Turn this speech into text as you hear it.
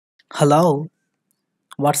Hello,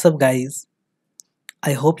 what's up guys?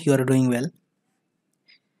 I hope you are doing well.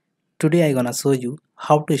 Today I'm gonna show you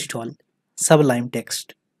how to install Sublime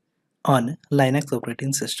Text on Linux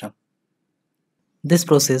operating system. This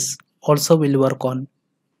process also will work on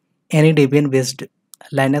any Debian based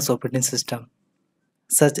Linux operating system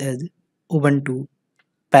such as Ubuntu,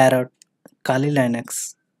 Parrot, Kali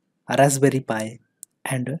Linux, Raspberry Pi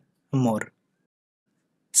and more.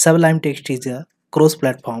 Sublime Text is a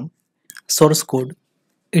cross-platform source code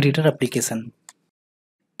editor application.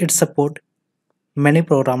 It supports many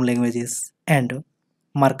program languages and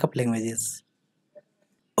markup languages.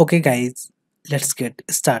 Okay guys, let's get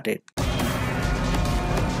started.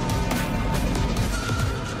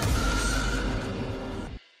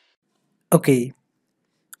 Okay,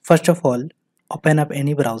 first of all, open up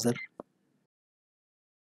any browser.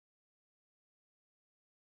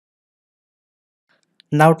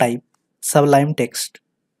 Now type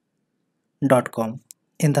sublimetext.com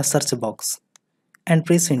in the search box and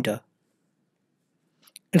press enter.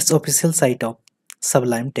 It's official site of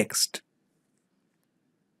Sublime Text.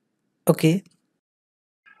 Okay,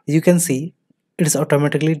 you can see it's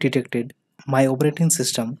automatically detected my operating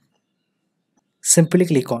system. Simply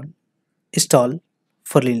click on install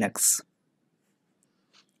for Linux.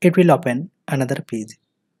 It will open another page.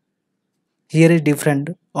 Here is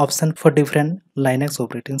different option for different Linux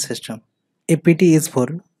operating system. APT is for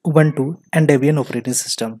Ubuntu and Debian operating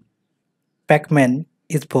system. Pacman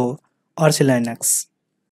is for Arch Linux.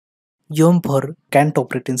 Yum for Kent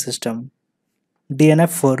operating system. DNF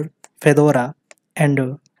for Fedora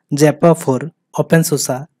and Japa for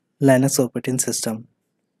OpenSUSE Linux operating system.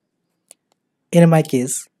 In my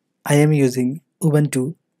case, I am using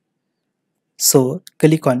Ubuntu, so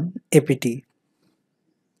click on APT.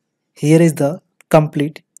 Here is the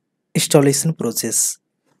complete installation process.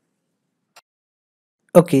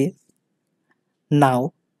 Okay,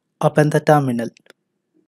 now open the terminal.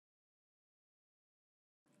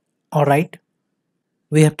 Alright,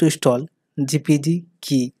 we have to install GPG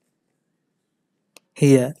key.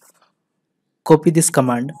 Here, copy this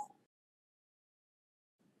command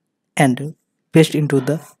and paste into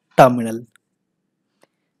the terminal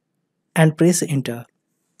and press enter.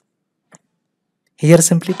 Here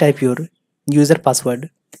simply type your user password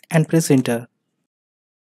and press enter.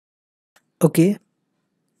 Okay,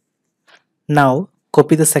 now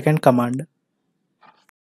copy the second command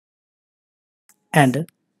and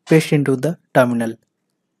paste into the terminal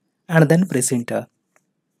and then press enter.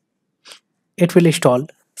 It will install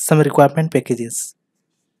some requirement packages.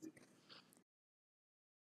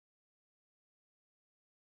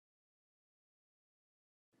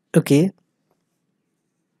 Okay,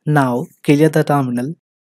 now clear the terminal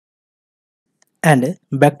and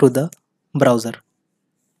back to the browser.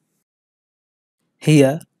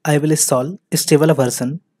 Here I will install a stable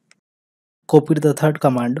version. Copy the third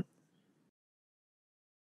command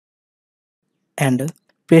and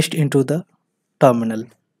paste into the terminal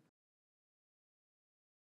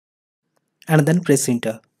and then press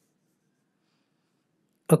enter.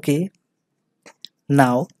 Okay,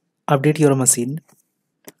 now update your machine.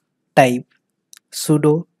 Type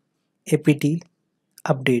sudo apt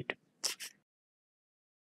update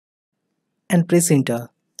and press enter.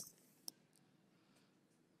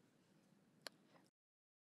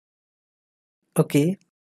 Okay,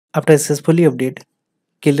 after successfully update,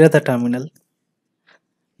 clear the terminal.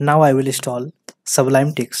 Now I will install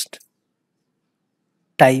Sublime Text.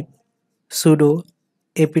 Type sudo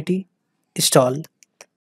apt install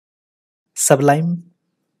sublime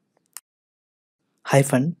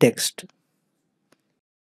text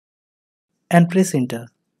and press enter.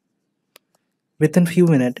 Within few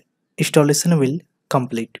minutes, installation will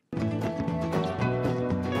complete.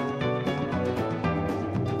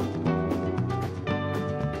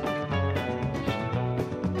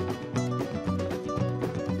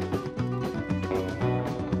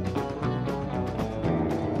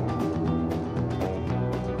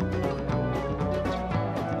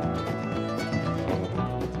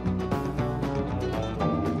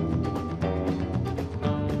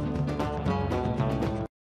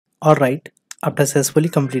 Alright, after successfully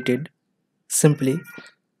completed, simply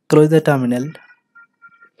close the terminal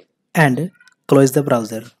and close the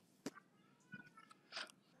browser.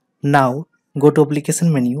 Now go to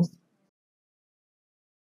application menu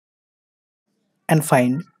and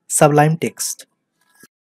find Sublime Text.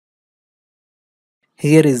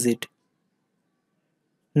 Here is it.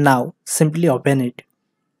 Now simply open it.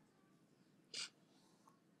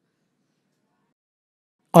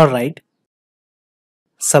 Alright,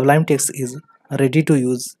 Sublime Text is ready to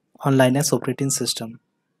use on Linux operating system.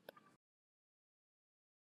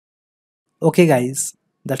 Okay guys,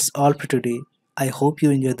 that's all for today. I hope you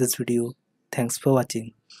enjoyed this video. Thanks for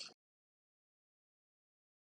watching.